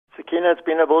Kina, it's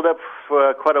been a build-up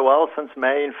for quite a while, since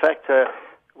May. In fact,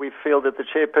 we feel that the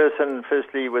chairperson,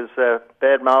 firstly, was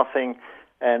bad-mouthing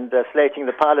and slating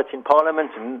the pilots in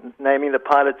Parliament and naming the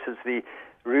pilots as the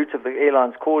root of the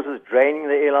airline's causes, draining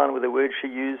the airline with the word she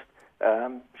used.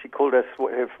 She called us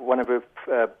one of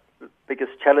her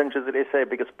biggest challenges at SAA,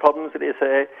 biggest problems at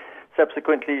SAA.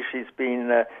 Subsequently, she's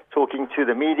been talking to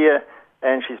the media,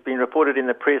 and she's been reported in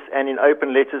the press and in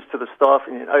open letters to the staff,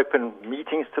 and in open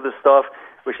meetings to the staff,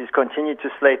 where she's continued to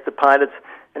slate the pilots,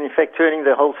 and in fact turning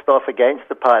the whole staff against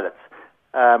the pilots.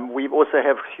 We also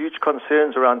have huge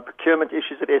concerns around procurement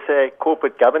issues at SAA,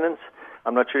 corporate governance.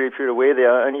 I'm not sure if you're aware, there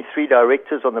are only 3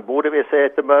 directors on the board of SAA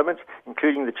at the moment,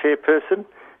 including the chairperson,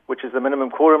 which is the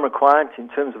minimum quorum requirement in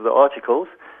terms of the articles.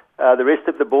 The rest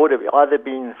of the board have either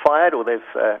been fired or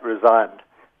they've resigned.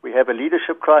 We have a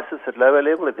leadership crisis at lower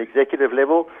level, at the executive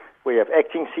level. We have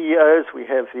acting CEOs. We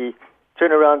have the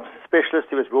turnaround specialist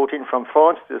who was brought in from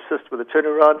France to assist with the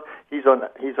turnaround. He's on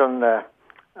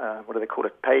what do they call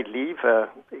it, paid leave,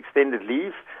 extended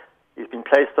leave. He's been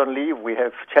placed on leave. We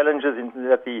have challenges in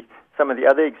that some of the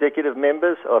other executive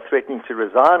members are threatening to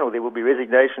resign, or there will be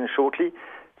resignation shortly.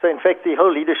 So, in fact, the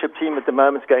whole leadership team at the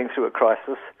moment is going through a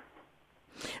crisis.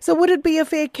 So would it be a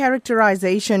fair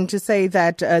characterization to say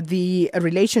that the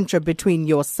relationship between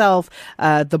yourself,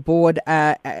 the board,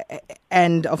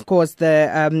 and, of course,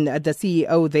 the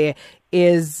CEO there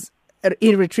is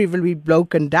irretrievably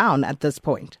broken down at this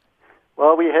point?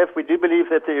 Well, we do believe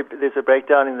that there's a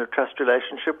breakdown in the trust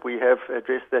relationship. We have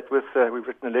addressed that we've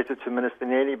written a letter to Minister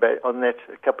Neli on that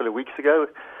a couple of weeks ago.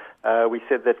 We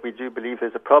said that we do believe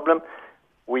there's a problem.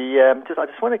 I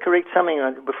just want to correct something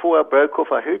before I broke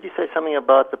off. I heard you say something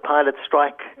about the pilot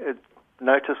strike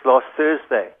notice last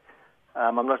Thursday.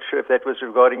 I'm not sure if that was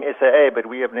regarding SAA, but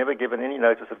we have never given any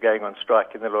notice of going on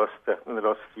strike in the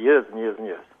last years and years and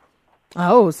years.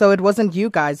 Oh, so it wasn't you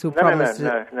guys who promised?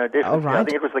 No, definitely. Oh, right. I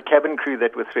think it was the cabin crew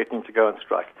that were threatening to go on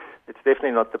strike. It's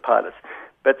definitely not the pilots.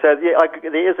 But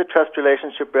there is a trust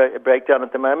relationship breakdown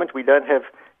at the moment. We don't have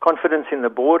confidence in the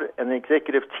board and the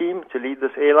executive team to lead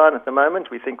this airline at the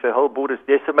moment. We think the whole board is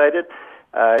decimated.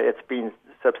 It's been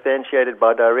substantiated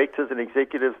by directors and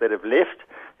executives that have left,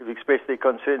 who've expressed their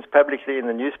concerns publicly in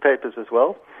the newspapers as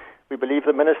well. We believe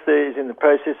the minister is in the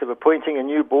process of appointing a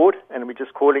new board, and we're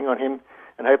just calling on him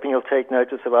and hoping he'll take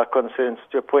notice of our concerns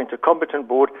to appoint a competent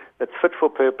board that's fit for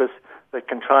purpose, that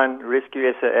can try and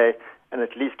rescue SAA and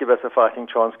at least give us a fighting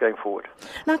chance going forward.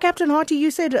 Now, Captain Harty,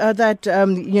 you said that,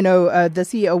 the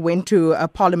CEO went to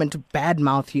Parliament to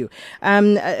badmouth you.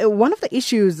 One of the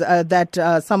issues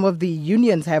that some of the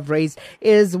unions have raised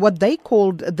is what they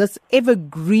called this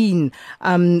evergreen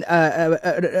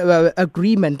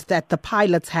agreement that the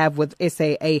pilots have with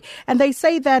SAA. And they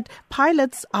say that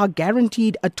pilots are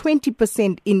guaranteed a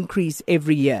 20% increase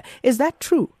every year. Is that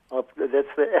true? Well, that's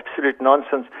the absolute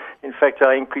nonsense. In fact,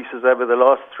 our increases over the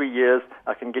last 3 years,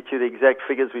 I can get you the exact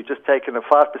figures. We've just taken a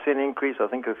 5% increase. I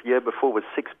think the year before was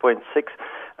 6.6,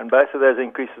 and both of those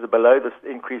increases are below the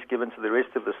increase given to the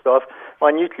rest of the staff.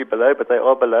 Minutely below, but they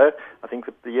are below. I think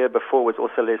that the year before was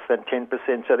also less than 10%,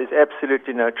 so there's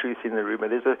absolutely no truth in the rumour.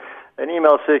 There's an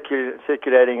email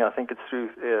circulating, I think it's through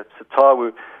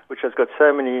SAA, which has got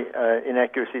so many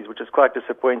inaccuracies, which is quite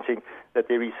disappointing that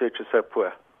their research is so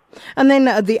poor. And then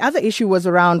the other issue was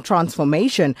around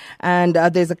transformation. And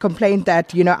there's a complaint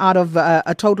that, out of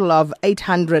a total of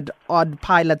 800 odd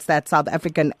pilots that South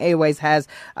African Airways has,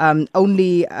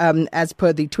 only as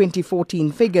per the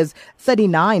 2014 figures,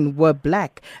 39 were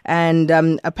black. And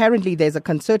apparently there's a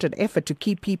concerted effort to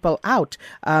keep people out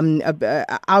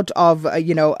of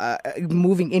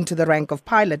moving into the rank of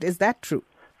pilot. Is that true?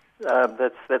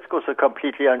 That's also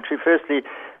completely untrue. Firstly,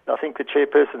 I think the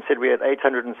chairperson said we had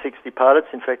 860 pilots.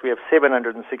 In fact, we have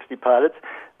 760 pilots.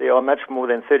 There are much more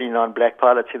than 39 black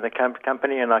pilots in the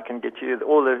company, and I can get you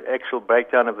all the actual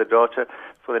breakdown of the data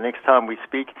for the next time we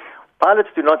speak. Pilots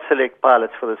do not select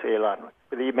pilots for this airline.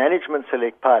 The management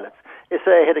select pilots.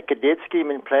 SAA had a cadet scheme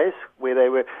in place where they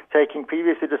were taking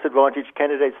previously disadvantaged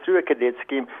candidates through a cadet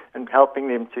scheme and helping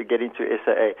them to get into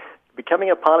SAA.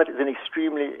 Becoming a pilot is an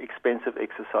extremely expensive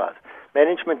exercise.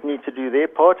 Management need to do their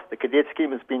part. The cadet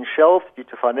scheme has been shelved due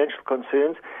to financial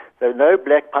concerns, though no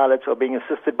black pilots are being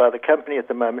assisted by the company at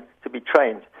the moment to be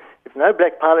trained. If no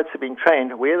black pilots are being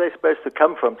trained, where are they supposed to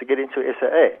come from to get into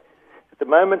SAA? At the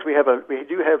moment, we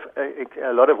do have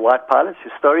a lot of white pilots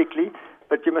historically,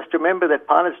 but you must remember that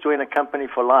pilots join a company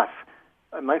for life.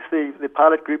 Amongst the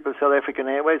pilot group of South African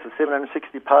Airways, the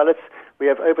 760 pilots, we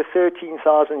have over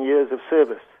 13,000 years of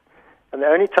service. And the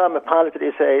only time a pilot at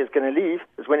SAA is going to leave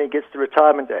is when he gets to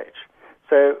retirement age.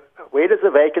 So where does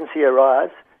the vacancy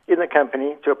arise? in the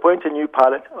company to appoint a new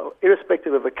pilot,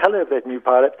 irrespective of the color of that new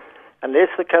pilot, unless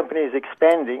the company is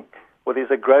expanding or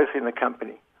there's a growth in the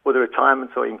company or the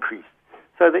retirements are increased.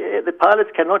 So the pilots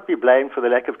cannot be blamed for the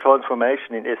lack of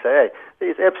transformation in SAA.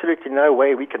 There is absolutely no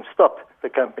way we can stop the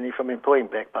company from employing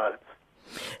black pilots.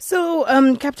 So,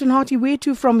 Captain Harty, where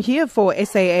to from here for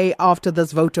SAA after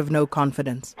this vote of no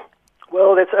confidence?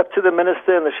 Well, that's up to the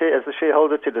minister and as the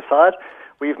shareholder to decide.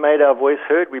 We've made our voice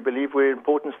heard. We believe we're an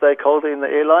important stakeholder in the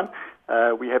airline.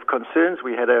 We have concerns.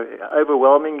 We had an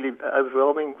overwhelming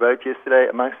vote yesterday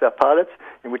amongst our pilots,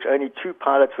 in which only 2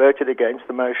 pilots voted against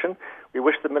the motion. We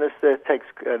wish the minister takes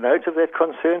note of that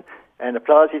concern and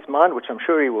applies his mind, which I'm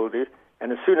sure he will do,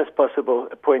 and as soon as possible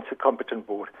appoints a competent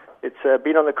board. It's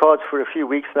been on the cards for a few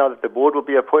weeks now that the board will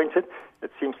be appointed.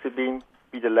 It seems to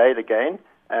be delayed again,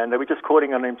 and we're just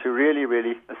calling on him to really,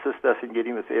 really assist us in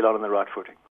getting this airline on the right footing.